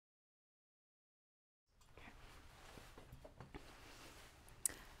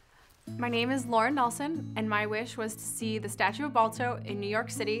My name is Lauren Nelson, and my wish was to see the Statue of Balto in New York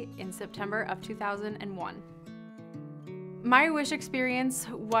City in September of 2001. My wish experience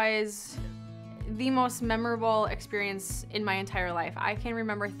was the most memorable experience in my entire life. I can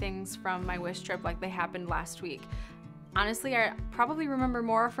remember things from my wish trip like they happened last week. Honestly, I probably remember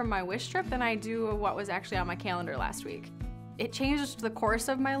more from my wish trip than I do what was actually on my calendar last week. It changed the course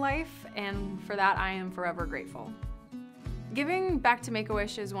of my life, and for that I am forever grateful. Giving back to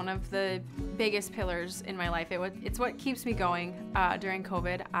Make-A-Wish is one of the biggest pillars in my life. It's what keeps me going. During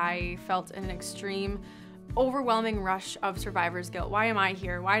COVID, I felt an extreme, overwhelming rush of survivor's guilt. Why am I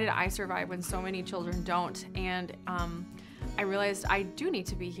here? Why did I survive when so many children don't? And I realized I do need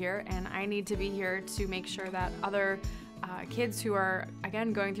to be here, and I need to be here to make sure that other kids who are,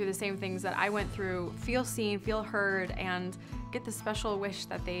 again, going through the same things that I went through feel seen, feel heard, and get the special wish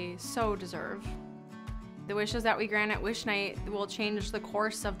that they so deserve. The wishes that we grant at Wish Night will change the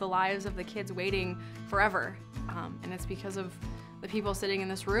course of the lives of the kids waiting forever. And it's because of the people sitting in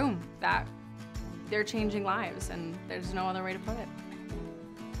this room that they're changing lives, and there's no other way to put it.